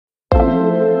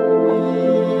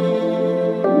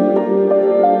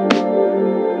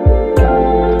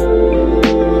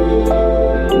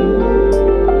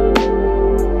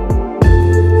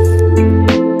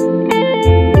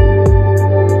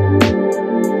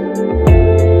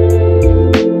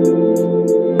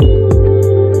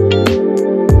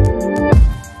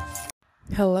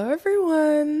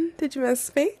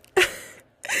miss me?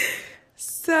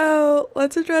 So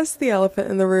let's address the elephant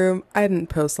in the room. I didn't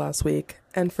post last week,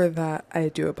 and for that, I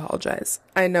do apologize.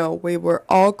 I know we were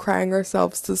all crying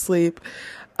ourselves to sleep.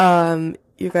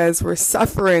 You guys were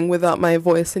suffering without my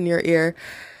voice in your ear.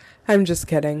 I'm just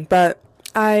kidding, but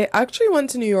I actually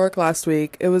went to New York last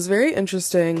week. It was very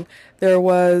interesting. There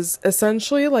was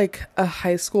essentially like a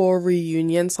high school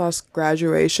reunion /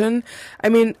 graduation. I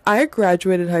mean, I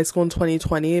graduated high school in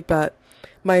 2020, but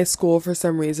my school for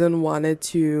some reason wanted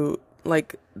to,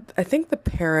 like, I think the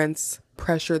parents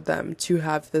pressured them to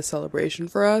have this celebration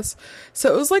for us.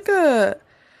 So it was like a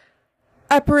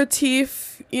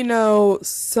aperitif,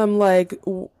 some like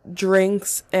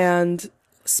drinks and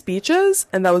speeches,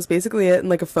 and that was basically it, and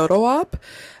like a photo op.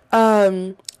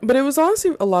 But it was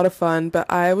honestly a lot of fun, but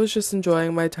I was just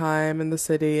enjoying my time in the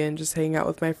city and just hanging out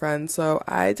with my friends, so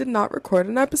I did not record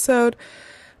an episode.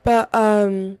 But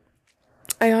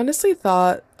I honestly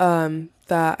thought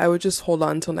that I would just hold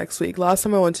on till next week. Last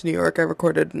time I went to New York, I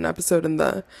recorded an episode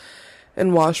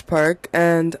in Wash Park,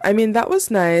 and I mean, that was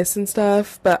nice and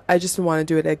stuff, but I just didn't want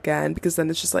to do it again, because then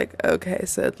it's just like, okay,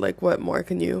 Sid, like, what more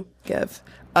can you give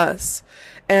us?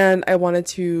 And I wanted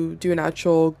to do an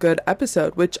actual good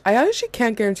episode, which I actually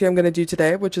can't guarantee I'm going to do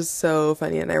today, which is so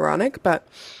funny and ironic. But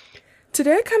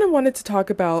today I kind of wanted to talk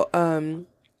about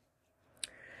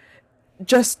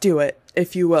just do it,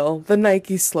 if you will, the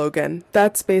Nike slogan.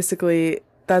 That's basically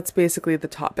the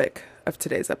topic of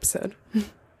today's episode.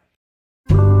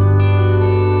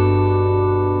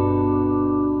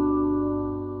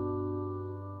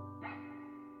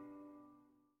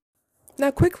 Now,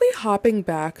 quickly hopping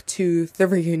back to the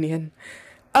reunion,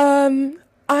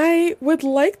 I would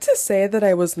like to say that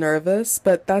I was nervous,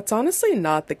 but that's honestly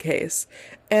not the case.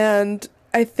 And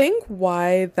I think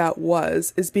why that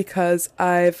is because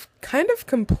I've kind of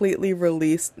completely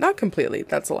released, not completely,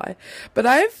 that's a lie, but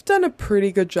I've done a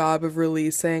pretty good job of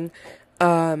releasing,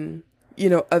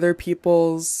 other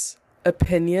people's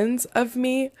opinions of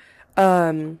me,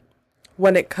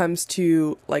 when it comes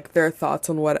to like their thoughts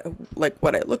on what I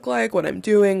look like, what I'm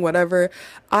doing, whatever.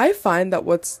 I find that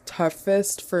what's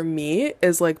toughest for me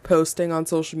is like posting on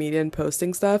social media and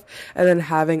posting stuff, and then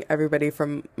having everybody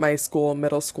from my school,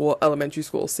 middle school, elementary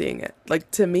school seeing it.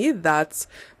 Like, to me, that's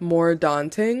more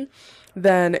daunting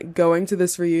than going to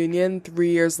this reunion 3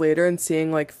 years later and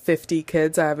seeing like 50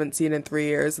 kids I haven't seen in 3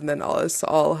 years, and then us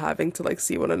all having to like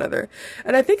see one another.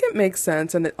 And I think it makes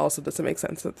sense, and it also doesn't make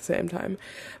sense at the same time.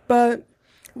 But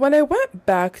when I went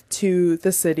back to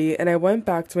the city and I went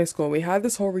back to my school and we had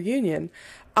this whole reunion,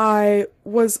 I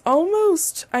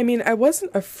wasn't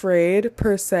afraid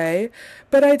per se,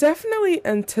 but I definitely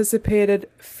anticipated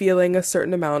feeling a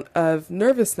certain amount of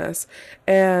nervousness.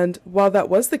 And while that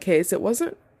was the case, it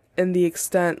wasn't in the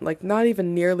extent, like not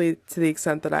even nearly to the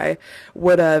extent that I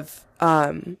would have,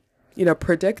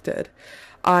 predicted.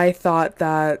 I thought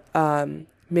that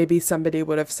maybe somebody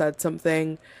would have said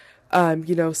something,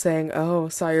 saying, oh,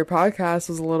 saw your podcast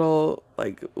was a little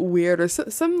like weird, or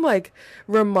some like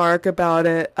remark about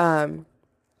it,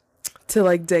 to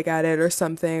like dig at it or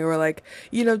something, or like,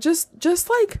 just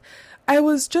like I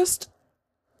was just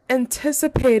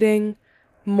anticipating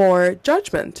more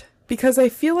judgment, because I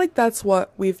feel like that's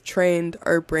what we've trained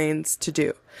our brains to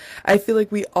do. I feel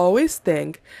like we always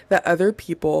think that other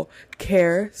people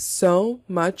care so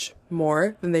much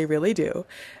more than they really do.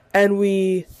 And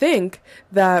we think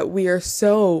that we are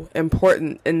so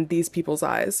important in these people's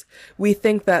eyes. We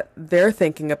think that they're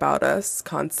thinking about us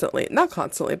constantly. Not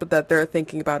constantly, but that they're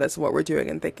thinking about us, what we're doing,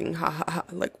 and thinking, ha ha ha,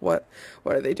 like, what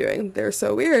are they doing? They're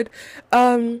so weird.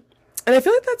 And I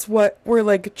feel like that's what we're,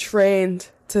 like, trained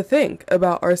to think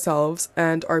about ourselves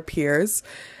and our peers,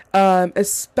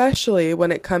 especially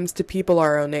when it comes to people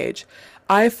our own age.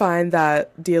 I find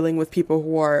that dealing with people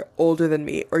who are older than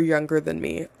me or younger than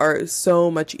me it's so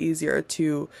much easier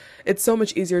to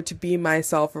be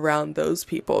myself around those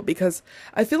people, because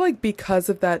I feel like because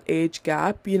of that age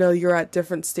gap, you're at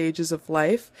different stages of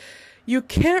life. You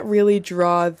can't really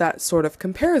draw that sort of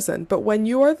comparison. But when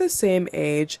you are the same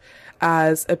age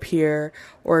as a peer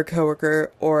or a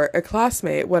coworker or a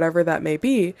classmate, whatever that may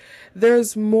be,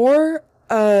 there's more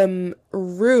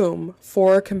room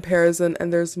for comparison,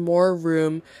 and there's more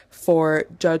room for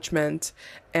judgment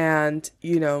and,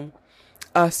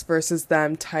 us versus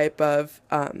them type of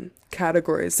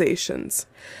categorizations.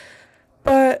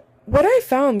 But what I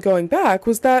found going back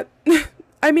was that,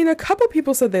 a couple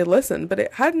people said they listened, but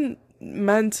it hadn't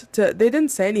they didn't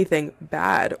say anything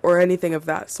bad or anything of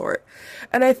that sort.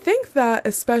 And I think that,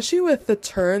 especially with the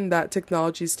turn that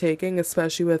technology is taking,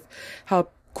 especially with how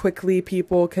quickly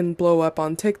people can blow up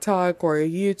on TikTok or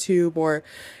YouTube, or,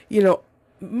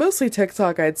 mostly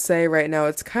TikTok, I'd say right now.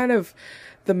 It's kind of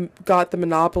got the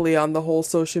monopoly on the whole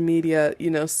social media,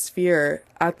 sphere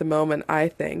at the moment, I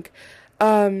think.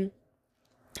 Um,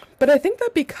 but I think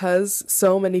that because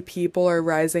so many people are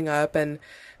rising up and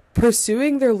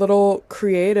pursuing their little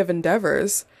creative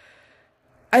endeavors,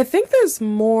 I think there's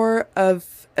more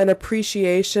of an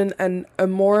appreciation and a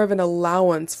more of an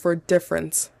allowance for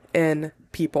difference in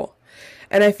people.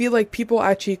 And I feel like people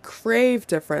actually crave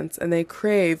difference and they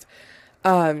crave,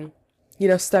 um,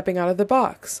 stepping out of the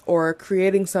box or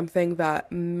creating something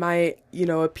that might,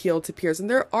 appeal to peers. And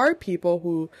there are people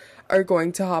who are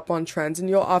going to hop on trends, and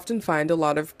you'll often find a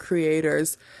lot of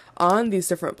creators on these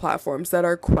different platforms that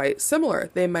are quite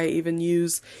similar. They might even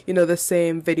use, the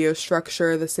same video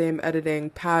structure, the same editing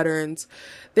patterns.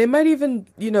 They might even,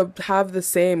 have the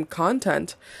same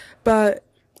content, but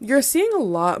you're seeing a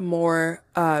lot more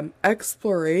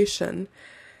exploration.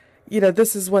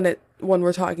 This is when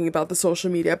we're talking about the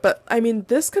social media, but I mean,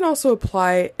 this can also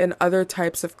apply in other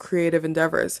types of creative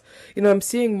endeavors. I'm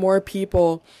seeing more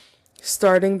people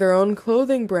starting their own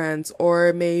clothing brands,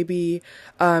 or maybe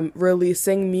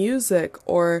releasing music,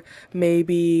 or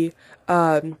maybe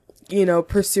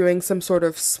pursuing some sort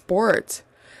of sport.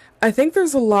 I think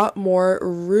there's a lot more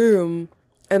room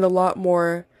and a lot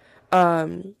more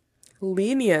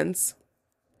lenience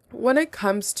when it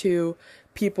comes to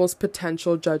people's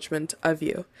potential judgment of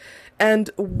you.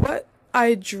 And what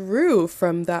I drew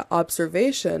from that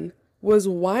observation was,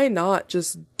 why not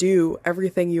just do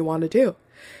everything you want to do?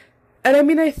 And I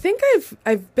mean, I think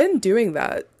I've been doing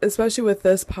that, especially with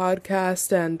this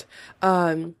podcast, and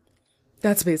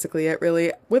that's basically it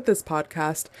really. With this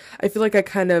podcast, I feel like I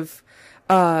kind of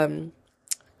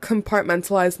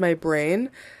compartmentalized my brain,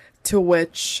 to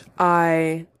which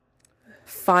I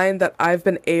find that I've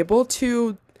been able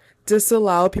to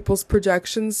disallow people's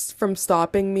projections from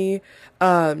stopping me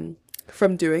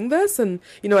from doing this. And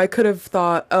I could have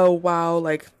thought, oh wow,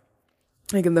 like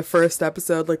in the first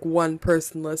episode, like one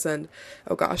person listened.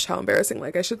 Oh gosh, how embarrassing.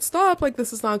 Like, I should stop. Like,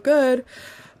 this is not good.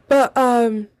 But,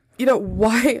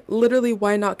 why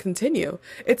not continue?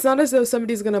 It's not as though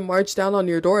somebody's going to march down on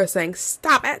your door saying,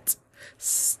 stop it.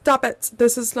 Stop it.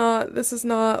 This is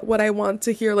not what I want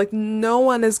to hear. Like, no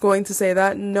one is going to say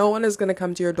that. No one is going to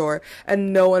come to your door,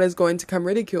 and no one is going to come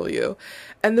ridicule you.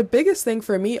 And the biggest thing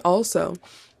for me also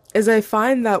is, I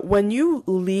find that when you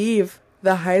leave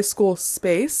the high school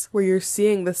space where you're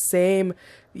seeing the same,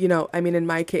 I mean, in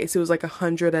my case, it was like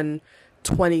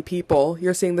 120 people.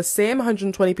 You're seeing the same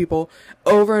 120 people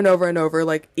over and over and over,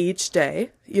 like each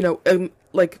day,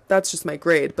 like that's just my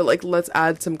grade, but like, let's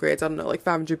add some grades. I don't know, like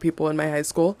 500 people in my high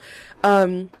school.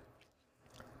 When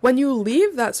you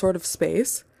leave that sort of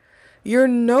space, you're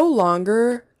no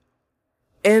longer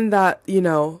in that,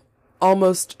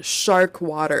 almost shark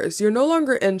waters. You're no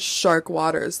longer in shark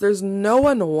waters. There's no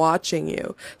one watching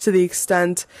you to the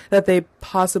extent that they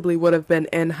possibly would have been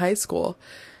in high school.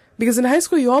 Because in high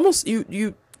school,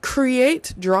 you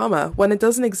create drama. When it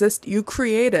doesn't exist, you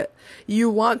create it. You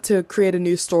want to create a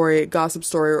new story, gossip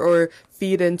story, or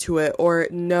feed into it, or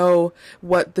know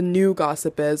what the new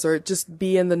gossip is, or just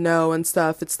be in the know and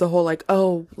stuff. It's the whole like,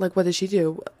 oh, like, what did she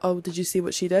do? Oh, did you see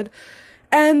what she did?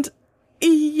 And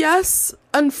yes,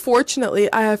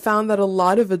 unfortunately, I have found that a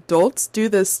lot of adults do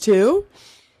this too,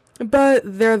 but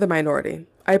they're the minority.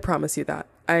 I promise you that.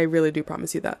 I really do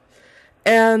promise you that.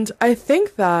 And I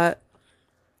think that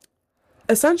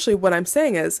essentially what I'm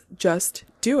saying is, just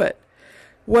do it.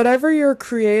 Whatever your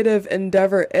creative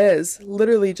endeavor is,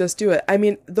 literally just do it. I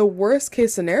mean, the worst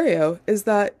case scenario is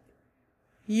that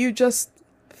you just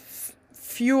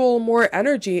fuel more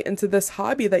energy into this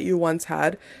hobby that you once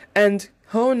had and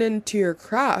hone into your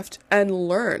craft and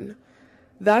learn.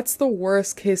 That's the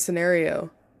worst case scenario.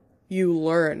 You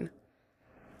learn.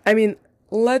 I mean,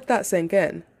 let that sink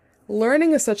in.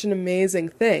 Learning is such an amazing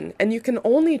thing, and you can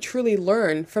only truly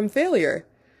learn from failure.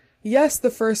 Yes, the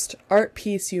first art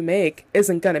piece you make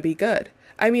isn't gonna be good.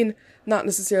 I mean, not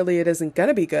necessarily it isn't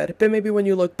gonna be good, but maybe when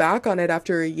you look back on it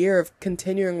after a year of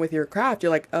continuing with your craft, you're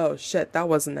like, oh shit, that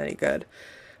wasn't any good.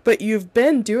 But you've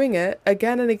been doing it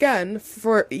again and again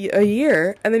for a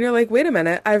year, and then you're like, wait a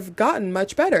minute, I've gotten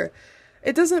much better.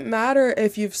 It doesn't matter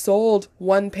if you've sold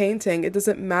one painting. It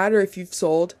doesn't matter if you've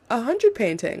sold 100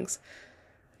 paintings.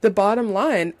 The bottom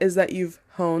line is that you've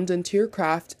honed into your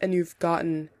craft and you've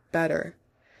gotten better.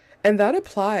 And that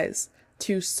applies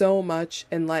to so much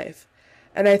in life.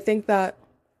 And I think that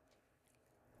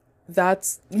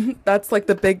that's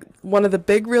like one of the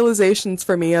big realizations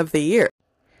for me of the year.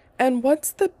 And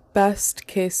what's the best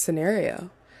case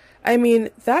scenario? I mean,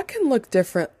 that can look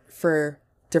different for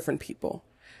different people.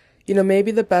 Maybe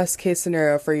the best case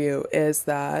scenario for you is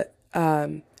that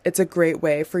It's a great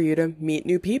way for you to meet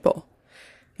new people.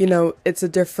 It's a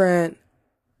different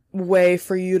way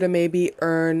for you to maybe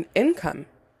earn income.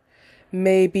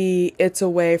 Maybe it's a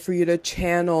way for you to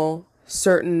channel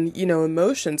certain,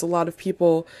 emotions. A lot of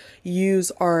people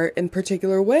use art in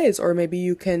particular ways, or maybe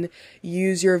you can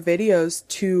use your videos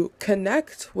to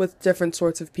connect with different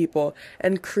sorts of people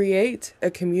and create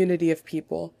a community of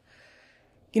people.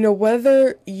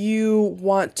 Whether you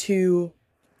want to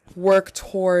work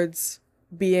towards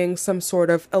being some sort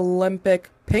of Olympic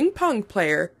ping pong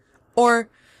player, or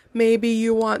maybe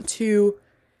you want to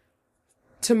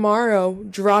tomorrow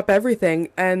drop everything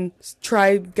and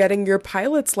try getting your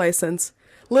pilot's license.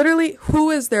 Literally,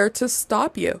 who is there to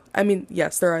stop you? I mean,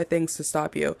 yes, there are things to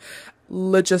stop you,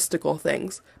 logistical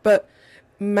things, but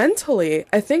mentally,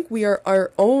 I think we are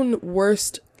our own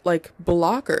worst,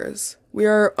 blockers. We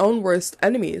are our own worst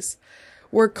enemies.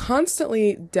 We're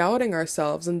constantly doubting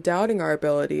ourselves and doubting our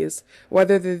abilities,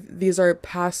 whether these are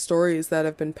past stories that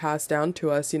have been passed down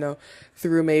to us,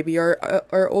 through maybe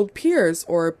our old peers,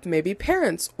 or maybe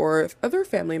parents, or other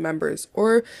family members,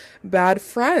 or bad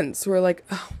friends who are like,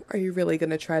 oh, are you really going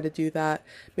to try to do that?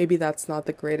 Maybe that's not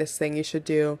the greatest thing you should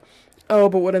do. Oh,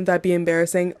 but wouldn't that be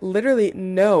embarrassing? Literally,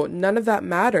 no, none of that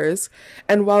matters.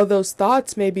 And while those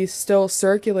thoughts may be still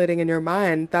circulating in your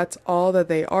mind, that's all that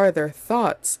they are. They're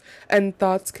thoughts. And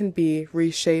thoughts can be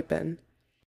reshapen.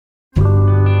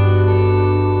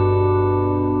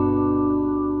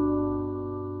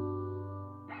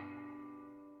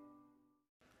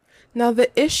 Now,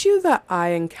 the issue that I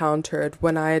encountered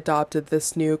when I adopted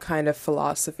this new kind of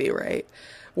philosophy, right,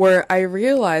 where I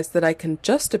realized that I can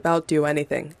just about do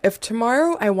anything. If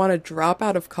tomorrow I want to drop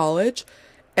out of college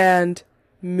and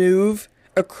move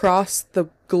across the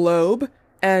globe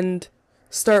and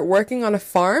start working on a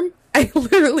farm, I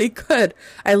literally could.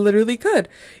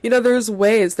 There's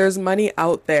money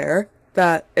out there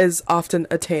that is often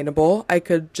attainable. I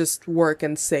could just work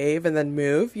and save and then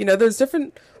move. There's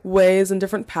different ways and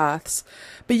different paths,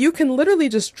 but you can literally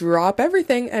just drop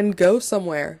everything and go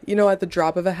somewhere, at the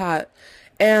drop of a hat.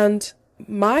 And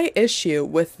my issue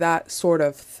with that sort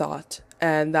of thought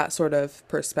and that sort of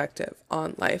perspective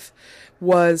on life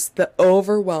was the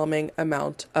overwhelming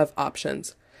amount of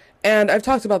options. And I've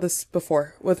talked about this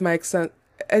before with my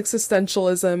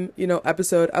existentialism,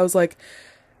 episode. I was like,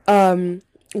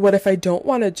 what if I don't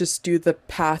want to just do the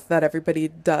path that everybody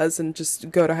does and just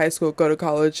go to high school, go to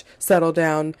college, settle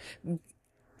down,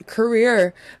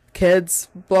 career, kids,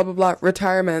 blah, blah, blah,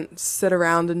 retirement, sit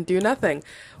around and do nothing?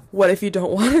 What if you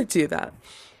don't want to do that?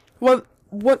 Well,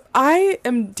 what I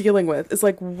am dealing with is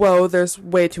whoa, there's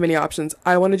way too many options.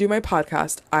 I want to do my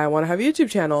podcast. I want to have a YouTube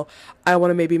channel. I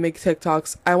want to maybe make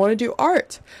TikToks. I want to do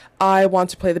art. I want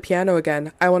to play the piano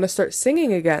again. I want to start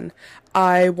singing again.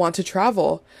 I want to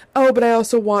travel. Oh, but I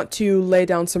also want to lay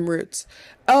down some roots.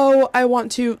 Oh, I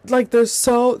want to, there's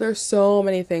so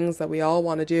many things that we all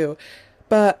want to do.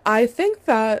 But I think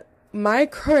that my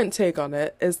current take on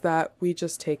it is that we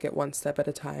just take it one step at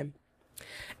a time.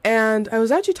 And I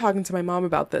was actually talking to my mom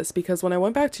about this because when I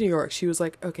went back to New York, she was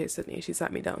like, okay, Sydney, she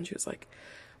sat me down. She was like,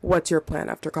 what's your plan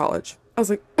after college? I was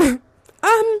like,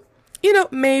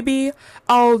 maybe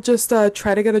I'll just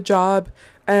try to get a job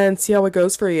and see how it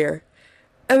goes for a year.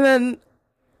 And then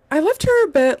I left her a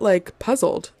bit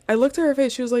puzzled. I looked at her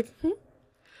face. She was like,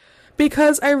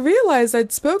 because I realized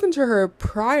I'd spoken to her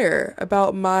prior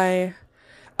about my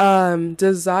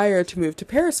desire to move to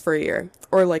Paris for a year,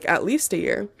 or at least a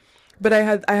year. But I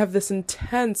have this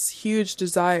intense, huge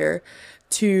desire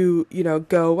to,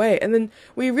 go away. And then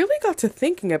we really got to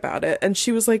thinking about it. And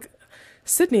she was like,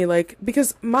 Sydney,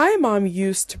 because my mom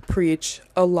used to preach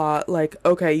a lot,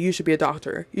 okay, you should be a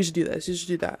doctor. You should do this. You should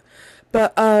do that.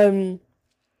 But,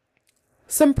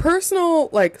 some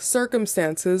personal,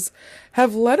 circumstances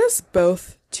have led us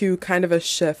both to kind of a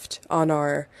shift on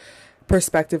our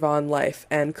perspective on life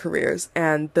and careers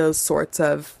and those sorts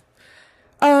of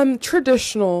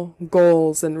traditional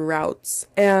goals and routes.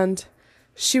 And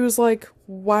she was like,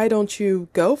 why don't you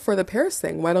go for the Paris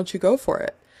thing? Why don't you go for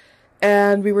it?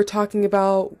 And we were talking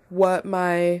about what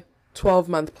my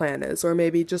 12-month plan is, or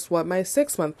maybe just what my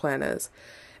 6-month plan is.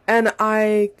 And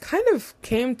I kind of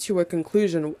came to a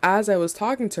conclusion as I was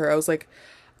talking to her. I was like,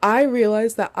 I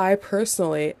realized that I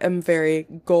personally am very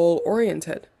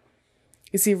goal-oriented.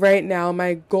 You see, right now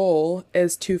my goal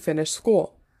is to finish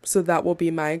school. So that will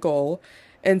be my goal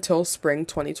until spring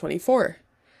 2024.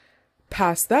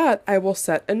 Past that, I will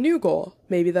set a new goal.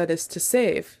 Maybe that is to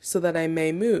save so that I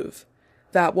may move.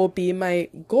 That will be my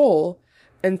goal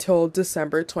until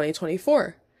December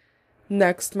 2024.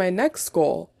 Next, my next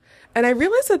goal. And I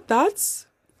realized that that's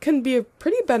can be a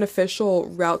pretty beneficial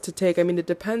route to take. I mean, it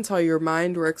depends how your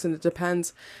mind works, and it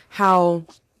depends how,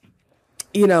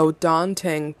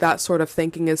 daunting that sort of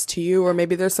thinking is to you, or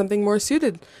maybe there's something more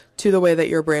suited to the way that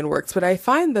your brain works. But I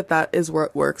find that that is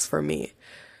what works for me.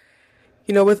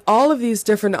 With all of these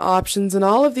different options and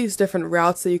all of these different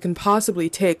routes that you can possibly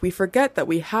take, we forget that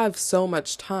we have so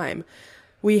much time.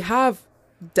 We have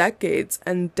decades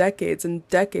and decades and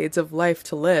decades of life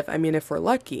to live. I mean, if we're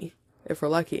lucky.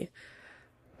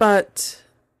 But,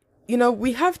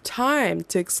 we have time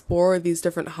to explore these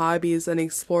different hobbies and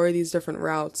explore these different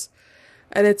routes.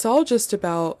 And it's all just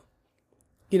about,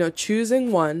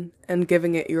 choosing one and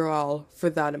giving it your all for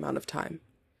that amount of time.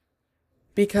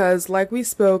 Because like we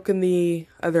spoke in the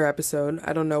other episode,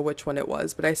 I don't know which one it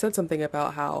was, but I said something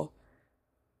about how,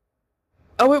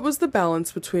 it was the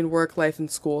balance between work, life, and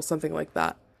school, something like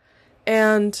that.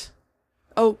 And,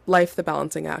 life, the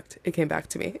balancing act. It came back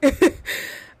to me.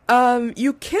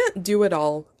 You can't do it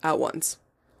all at once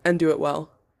and do it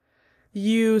well.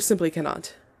 You simply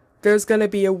cannot. There's going to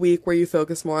be a week where you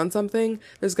focus more on something.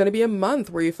 There's going to be a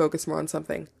month where you focus more on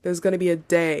something. There's going to be a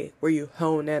day where you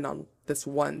hone in on this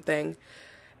one thing.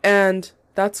 And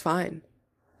that's fine.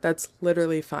 That's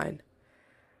literally fine.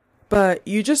 But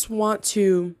you just want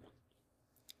to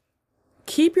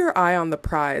keep your eye on the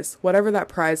prize, whatever that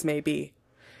prize may be.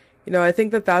 I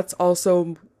think that that's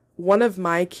also one of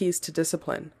my keys to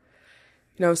discipline.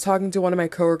 I was talking to one of my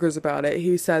coworkers about it.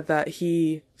 He said that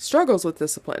he struggles with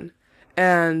discipline.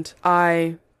 And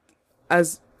I,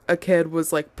 as a kid,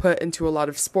 was put into a lot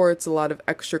of sports, a lot of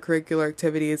extracurricular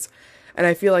activities. And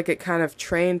I feel like it kind of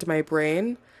trained my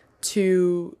brain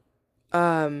to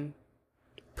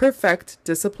perfect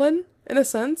discipline, in a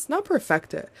sense. Not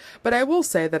perfect it, but I will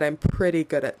say that I'm pretty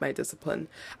good at my discipline.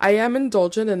 I am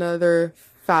indulgent in other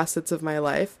facets of my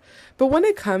life, but when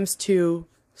it comes to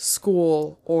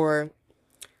school or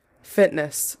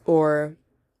fitness or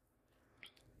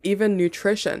even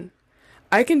nutrition,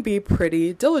 I can be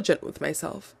pretty diligent with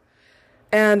myself.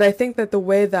 And I think that the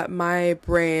way that my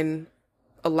brain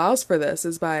allows for this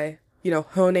is by,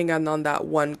 honing in on that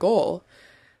one goal,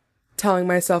 telling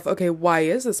myself, okay, why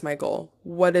is this my goal?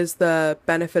 What is the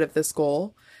benefit of this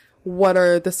goal? What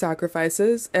are the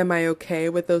sacrifices? Am I okay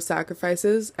with those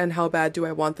sacrifices? And how bad do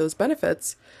I want those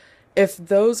benefits? If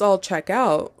those all check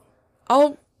out,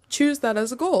 I'll choose that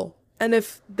as a goal. And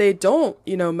if they don't,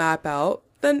 map out,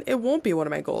 then it won't be one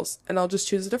of my goals, and I'll just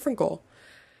choose a different goal.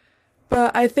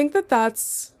 But I think that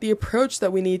that's the approach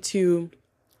that we need to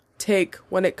take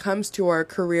when it comes to our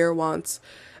career wants,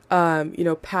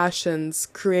 passions,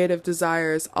 creative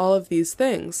desires, all of these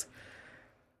things.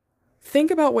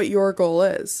 Think about what your goal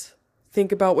is.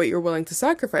 Think about what you're willing to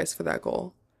sacrifice for that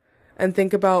goal. And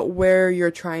think about where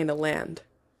you're trying to land.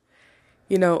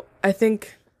 I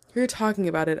think we were talking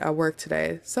about it at work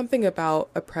today. Something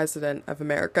about a president of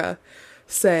America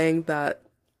saying that,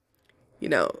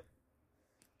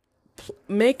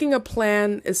 making a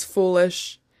plan is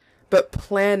foolish, but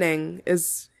planning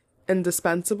is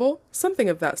indispensable. Something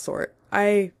of that sort.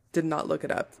 I did not look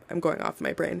it up. I'm going off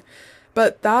my brain.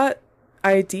 But that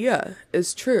idea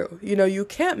is true. You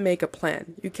can't make a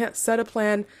plan. You can't set a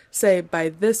plan, say by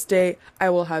this date I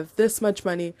will have this much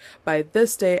money. By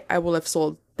this date I will have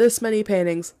sold this many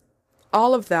paintings.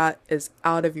 All of that is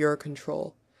out of your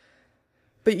control.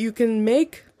 But you can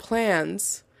make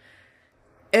plans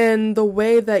in the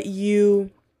way that you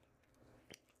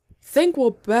think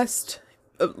will best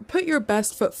put your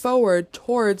best foot forward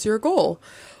towards your goal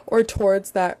or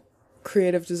towards that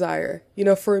creative desire.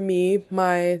 For me,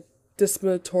 my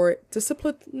disciplinatory,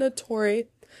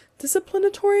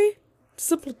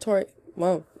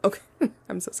 whoa, okay,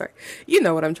 I'm so sorry. You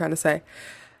know what I'm trying to say.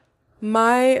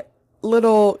 My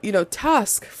little,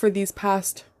 task for these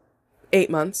past 8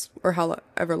 months, or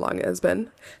however long it has been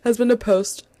to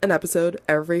post an episode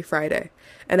every Friday.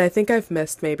 And I think I've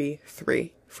missed maybe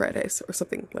 3 Fridays or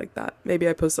something like that. Maybe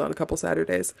I posted on a couple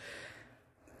Saturdays.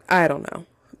 I don't know.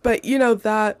 But,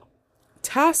 that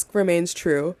task remains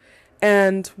true.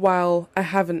 And while I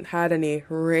haven't had any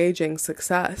raging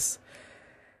success,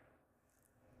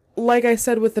 like I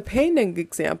said with the painting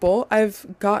example,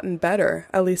 I've gotten better.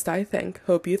 At least I think.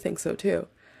 Hope you think so too.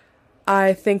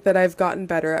 I think that I've gotten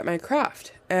better at my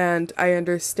craft, and I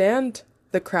understand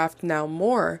the craft now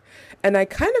more, and I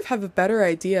kind of have a better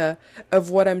idea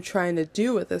of what I'm trying to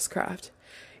do with this craft.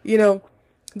 The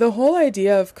whole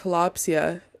idea of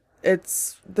collapsia,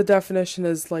 the definition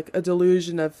is like a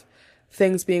delusion of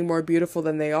things being more beautiful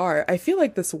than they are. I feel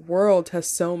like this world has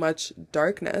so much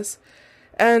darkness,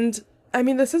 and I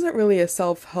mean, this isn't really a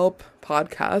self-help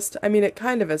podcast. I mean, it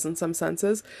kind of is in some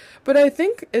senses, but I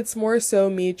think it's more so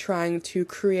me trying to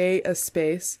create a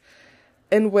space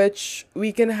in which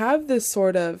we can have this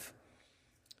sort of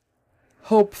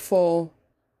hopeful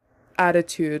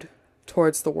attitude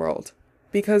towards the world.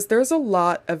 Because there's a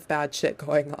lot of bad shit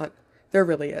going on. There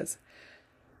really is.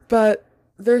 But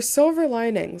there's silver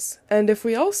linings. And if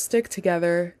we all stick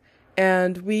together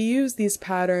and we use these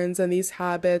patterns and these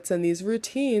habits and these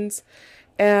routines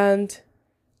and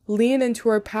lean into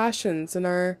our passions and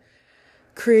our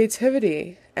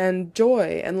creativity and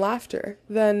joy and laughter,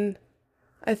 then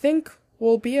I think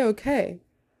we'll be okay.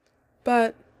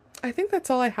 But I think that's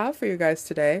all I have for you guys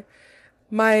today.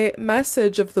 My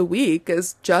message of the week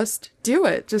is just do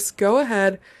it. Just go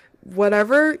ahead.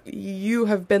 Whatever you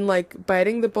have been like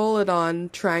biting the bullet on,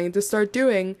 trying to start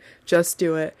doing, just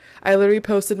do it. I literally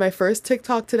posted my first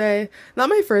TikTok today. Not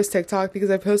my first TikTok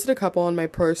because I posted a couple on my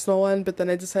personal one, but then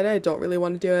I decided I don't really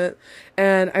want to do it.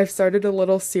 And I've started a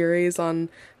little series on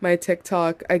my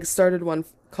TikTok. I started one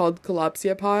called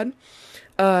Collapsia Pod.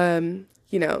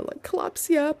 Like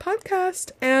Collapsia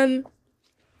podcast. And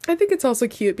I think it's also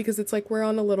cute because it's like we're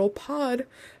on a little pod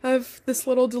of this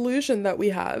little delusion that we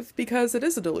have, because it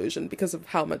is a delusion because of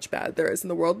how much bad there is in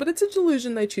the world, but it's a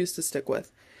delusion I choose to stick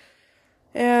with.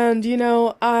 And,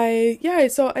 I'm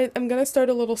going to start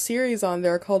a little series on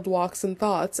there called Walks and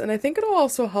Thoughts, and I think it'll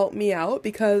also help me out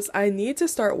because I need to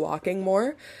start walking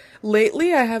more.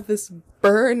 Lately, I have this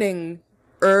burning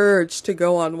urge to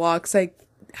go on walks. I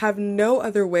have no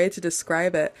other way to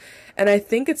describe it. And I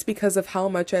think it's because of how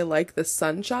much I like the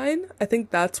sunshine. I think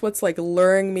that's what's like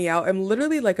luring me out. I'm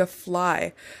literally like a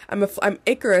fly. I'm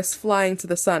Icarus flying to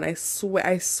the sun. I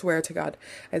swear to God.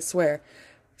 I swear.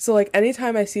 So like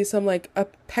anytime I see some like a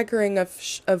peckering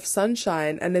of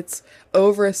sunshine and it's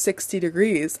over 60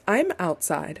 degrees, I'm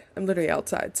outside. I'm literally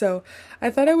outside. So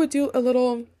I thought I would do a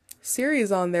little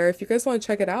series on there if you guys want to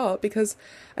check it out, because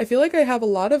I feel like I have a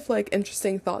lot of like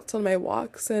interesting thoughts on my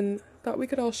walks and thought we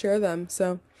could all share them.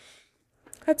 So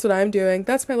that's what I'm doing.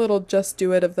 That's my little just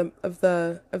do it of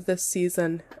this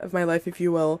season of my life, if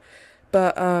you will.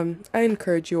 But I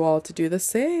encourage you all to do the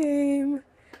same.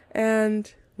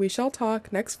 And we shall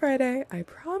talk next Friday. I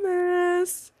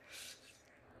promise.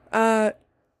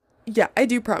 Yeah, I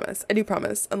do promise.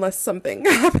 Unless something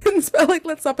happens. But like,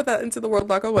 let's not put that into the world,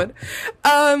 knock on wood.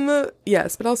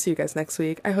 Yes, but I'll see you guys next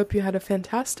week. I hope you had a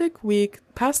fantastic week.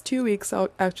 Past 2 weeks,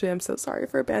 actually, I'm so sorry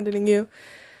for abandoning you.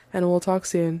 And we'll talk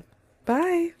soon.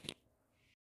 Bye.